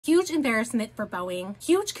Huge embarrassment for Boeing,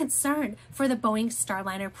 huge concern for the Boeing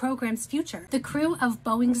Starliner program's future. The crew of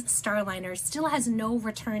Boeing's Starliner still has no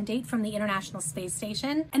return date from the International Space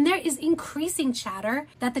Station, and there is increasing chatter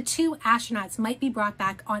that the two astronauts might be brought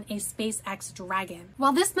back on a SpaceX Dragon.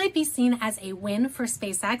 While this might be seen as a win for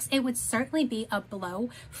SpaceX, it would certainly be a blow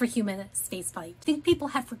for human spaceflight. I think people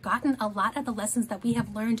have forgotten a lot of the lessons that we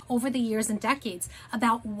have learned over the years and decades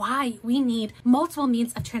about why we need multiple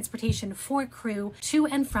means of transportation for crew to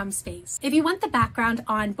and from space. If you want the background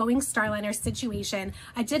on Boeing's Starliner situation,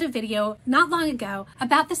 I did a video not long ago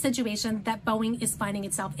about the situation that Boeing is finding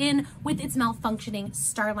itself in with its malfunctioning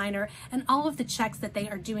Starliner and all of the checks that they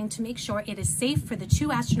are doing to make sure it is safe for the two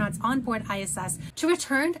astronauts on board ISS to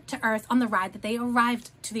return to Earth on the ride that they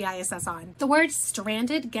arrived to the ISS on. The word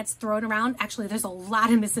stranded gets thrown around. Actually, there's a lot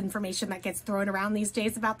of misinformation that gets thrown around these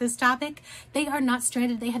days about this topic. They are not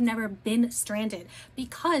stranded. They have never been stranded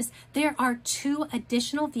because there are two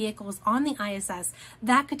additional vehicles on the ISS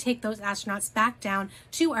that could take those astronauts back down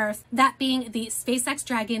to Earth, that being the SpaceX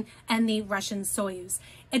Dragon and the Russian Soyuz.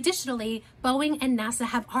 Additionally, Boeing and NASA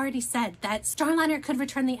have already said that Starliner could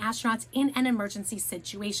return the astronauts in an emergency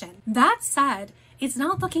situation. That said, it's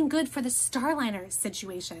not looking good for the Starliner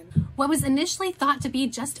situation. What was initially thought to be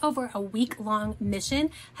just over a week-long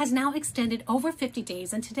mission has now extended over 50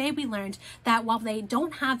 days, and today we learned that while they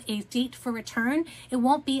don't have a date for return, it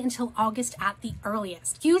won't be until August at the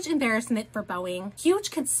earliest. Huge embarrassment for Boeing,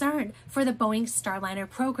 huge concern for the Boeing Starliner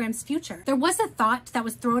program's future. There was a thought that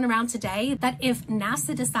was thrown around today that if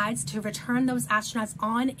NASA decides to return those astronauts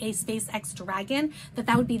on a SpaceX Dragon,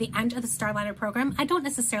 that would be the end of the Starliner program. I don't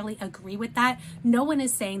necessarily agree with that. No one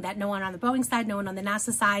is saying that, no one on the Boeing side, no one on the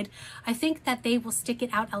NASA side. I think that they will stick it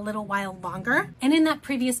out a little while longer. And in that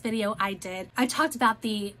previous video I talked about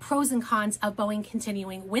the pros and cons of Boeing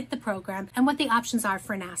continuing with the program and what the options are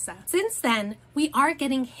for NASA. Since then, we are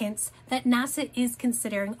getting hints that NASA is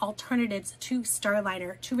considering alternatives to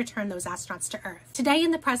Starliner to return those astronauts to Earth. Today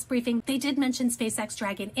in the press briefing, they did mention SpaceX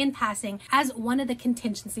Dragon in passing as one of the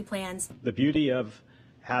contingency plans. The beauty of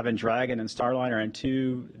having Dragon and Starliner and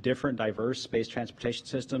two different diverse space transportation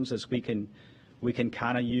systems is we can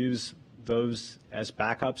kind of use those as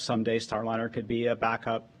backups. Someday Starliner could be a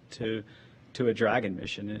backup to a Dragon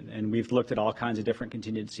mission, and we've looked at all kinds of different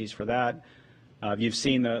contingencies for that. You've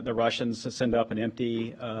seen the Russians send up an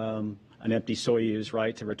empty Soyuz,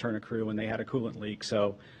 right, to return a crew when they had a coolant leak.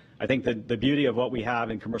 So I think that the beauty of what we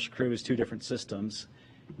have in commercial crew is two different systems,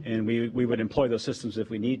 and we would employ those systems if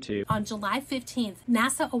we need to. On July 15th,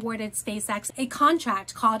 NASA awarded SpaceX a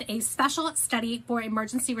contract called a Special Study for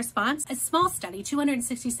Emergency Response, a small study,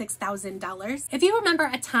 $266,000. If you remember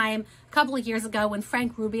a time a couple of years ago when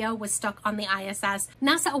Frank Rubio was stuck on the ISS,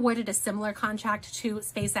 NASA awarded a similar contract to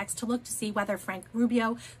SpaceX to look to see whether Frank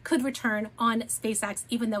Rubio could return on SpaceX,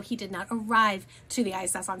 even though he did not arrive to the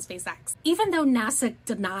ISS on SpaceX. Even though NASA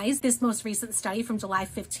denies this most recent study from July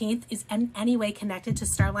 15th is in any way connected to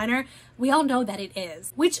Starliner, we all know that it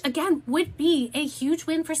is, which again would be a huge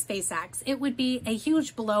win for SpaceX. It would be a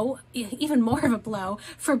huge blow, even more of a blow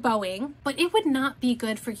for Boeing, but it would not be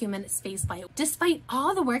good for human spaceflight. Despite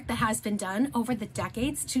all the work that has been done over the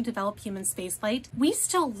decades to develop human spaceflight, we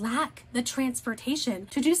still lack the transportation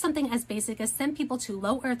to do something as basic as send people to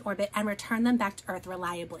low Earth orbit and return them back to Earth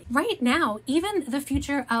reliably. Right now, even the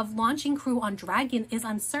future of launching crew on Dragon is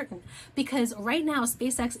uncertain because right now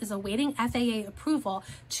SpaceX is awaiting FAA approval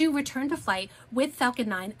to return to flight with Falcon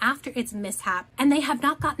 9 after its mishap, and they have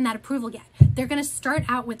not gotten that approval yet. They're going to start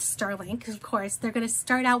out with Starlink, of course. They're going to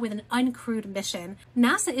start out with an uncrewed mission.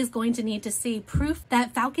 NASA is going to need to see proof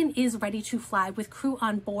that Falcon is ready to fly with crew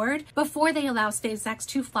on board before they allow SpaceX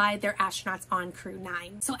to fly their astronauts on Crew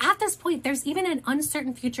 9. So at this point, there's even an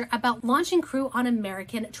uncertain future about launching crew on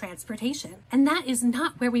American transportation. And that is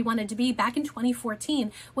not where we wanted to be back in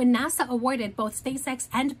 2014 when NASA awarded both SpaceX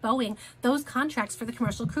and Boeing those contracts for the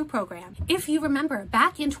commercial crew program. If you remember,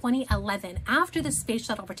 back in 2011, after the space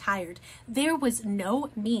shuttle retired, there was no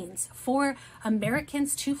means for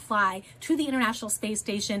Americans to fly to the International Space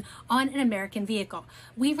Station on an American vehicle.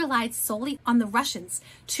 We relied solely on the Russians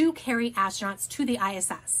to carry astronauts to the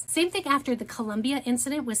ISS. Same thing after the Columbia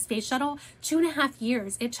incident with Space Shuttle, 2.5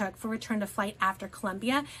 years it took for return to flight after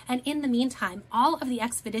Columbia, and in the meantime, all of the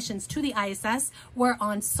expeditions to the ISS were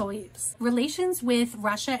on Soyuz. Relations with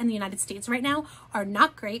Russia and the United States right now are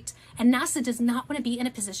not great, and NASA does not want to be in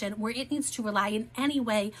a position where it needs to rely in any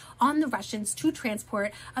way on the Russians to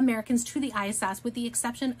transport Americans to the ISS, with the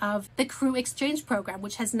exception of the crew exchange program,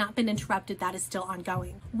 which has not been interrupted. That is still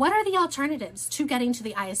ongoing. What are the alternatives to getting to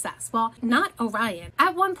the ISS? Well, not Orion.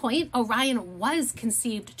 At one point, Orion was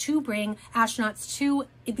conceived to bring astronauts to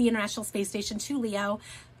the International Space Station to LEO.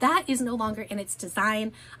 That is no longer in its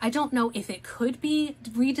design. I don't know if it could be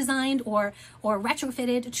redesigned or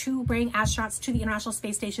retrofitted to bring astronauts to the International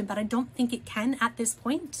Space Station, but I don't think it can at this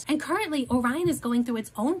point. And currently, Orion is going through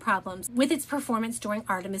its own problems with its performance during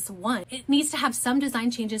Artemis 1. It needs to have some design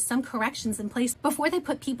changes, some corrections in place before they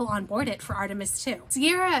put people on board it for Artemis 2.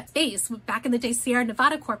 Sierra Space, back in the day, Sierra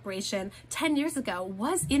Nevada Corporation, 10 years ago,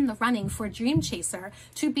 was in the running for Dream Chaser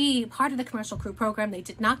to be part of the commercial crew program. They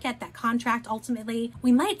did not get that contract ultimately.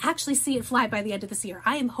 We might actually see it fly by the end of this year.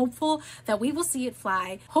 I am hopeful that we will see it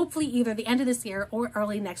fly, hopefully either the end of this year or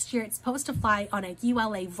early next year. It's supposed to fly on a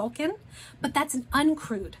ULA Vulcan, but that's an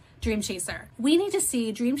uncrewed Dream Chaser. We need to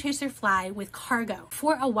see Dream Chaser fly with cargo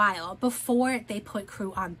for a while before they put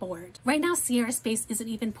crew on board. Right now, Sierra Space isn't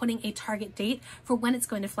even putting a target date for when it's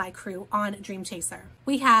going to fly crew on Dream Chaser.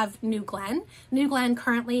 We have New Glenn. New Glenn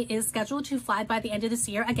currently is scheduled to fly by the end of this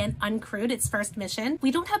year, again, uncrewed, its first mission.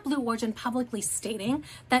 We don't have Blue Origin publicly stating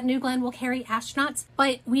that New Glenn will carry astronauts,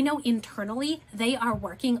 but we know internally they are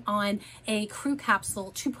working on a crew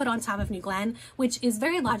capsule to put on top of New Glenn, which is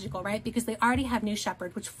very logical, right? Because they already have New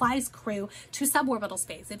Shepard, which flies crew to suborbital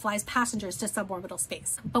space. It flies passengers to suborbital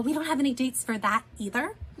space. But we don't have any dates for that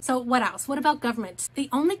either. So what else? What about government? The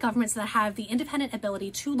only governments that have the independent ability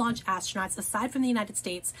to launch astronauts aside from the United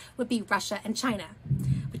States would be Russia and China.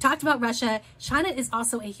 We talked about Russia. China is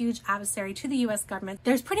also a huge adversary to the US government.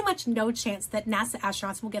 There's pretty much no chance that NASA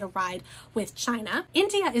astronauts will get a ride with China.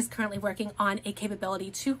 India is currently working on a capability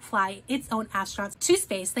to fly its own astronauts to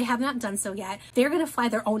space. They have not done so yet. They're going to fly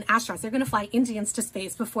their own astronauts. They're going to fly Indians to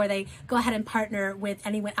space before they go ahead and partner with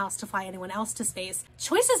anyone else to fly anyone else to space.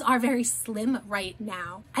 Choices are very slim right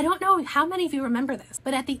now. I don't know how many of you remember this,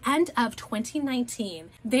 but at the end of 2019,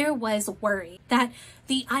 there was worry that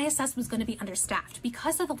the ISS was going to be understaffed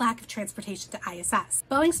because of the lack of transportation to ISS.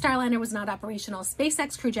 Boeing Starliner was not operational.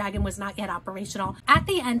 SpaceX Crew Dragon was not yet operational. At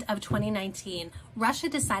the end of 2019, Russia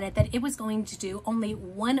decided that it was going to do only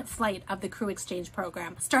one flight of the crew exchange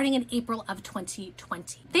program starting in April of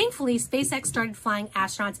 2020. Thankfully, SpaceX started flying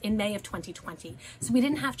astronauts in May of 2020, so we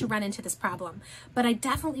didn't have to run into this problem. But I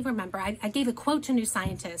definitely remember, I gave a quote to New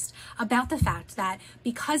Scientist about the fact that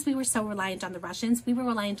because we were so reliant on the Russians, we were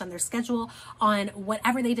reliant on their schedule, on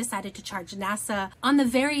whatever they decided to charge NASA, on the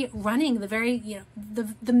very running,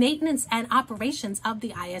 the maintenance and operations of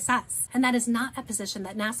the ISS. And that is not a position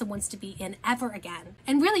that NASA wants to be in ever again.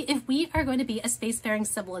 And really, if we are going to be a spacefaring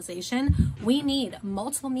civilization, we need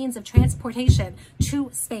multiple means of transportation to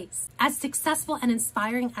space. As successful and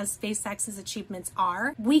inspiring as SpaceX's achievements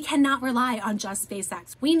are, we cannot rely on just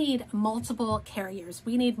SpaceX. We need multiple carriers.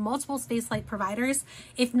 We need multiple spaceflight providers.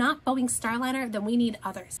 If not Boeing Starliner, then we need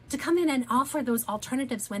others to come in and offer those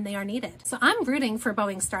alternatives when they are needed. So I'm rooting for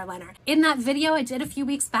Boeing Starliner. In that video I did a few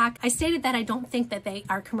weeks back, I stated that I don't think that they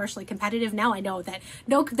are commercially competitive. Now I know that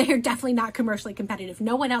no, they're definitely not commercially competitive.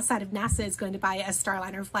 No one outside of NASA is going to buy a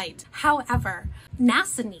Starliner flight. However,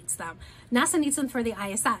 NASA needs them. NASA needs them for the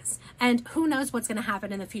ISS, and who knows what's going to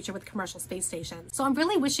happen in the future with commercial space stations. So I'm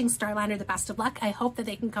really wishing Starliner the best of luck. I hope that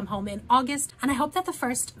they can come home in August, and I hope that the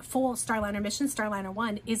first full Starliner mission, Starliner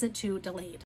 1, isn't too delayed.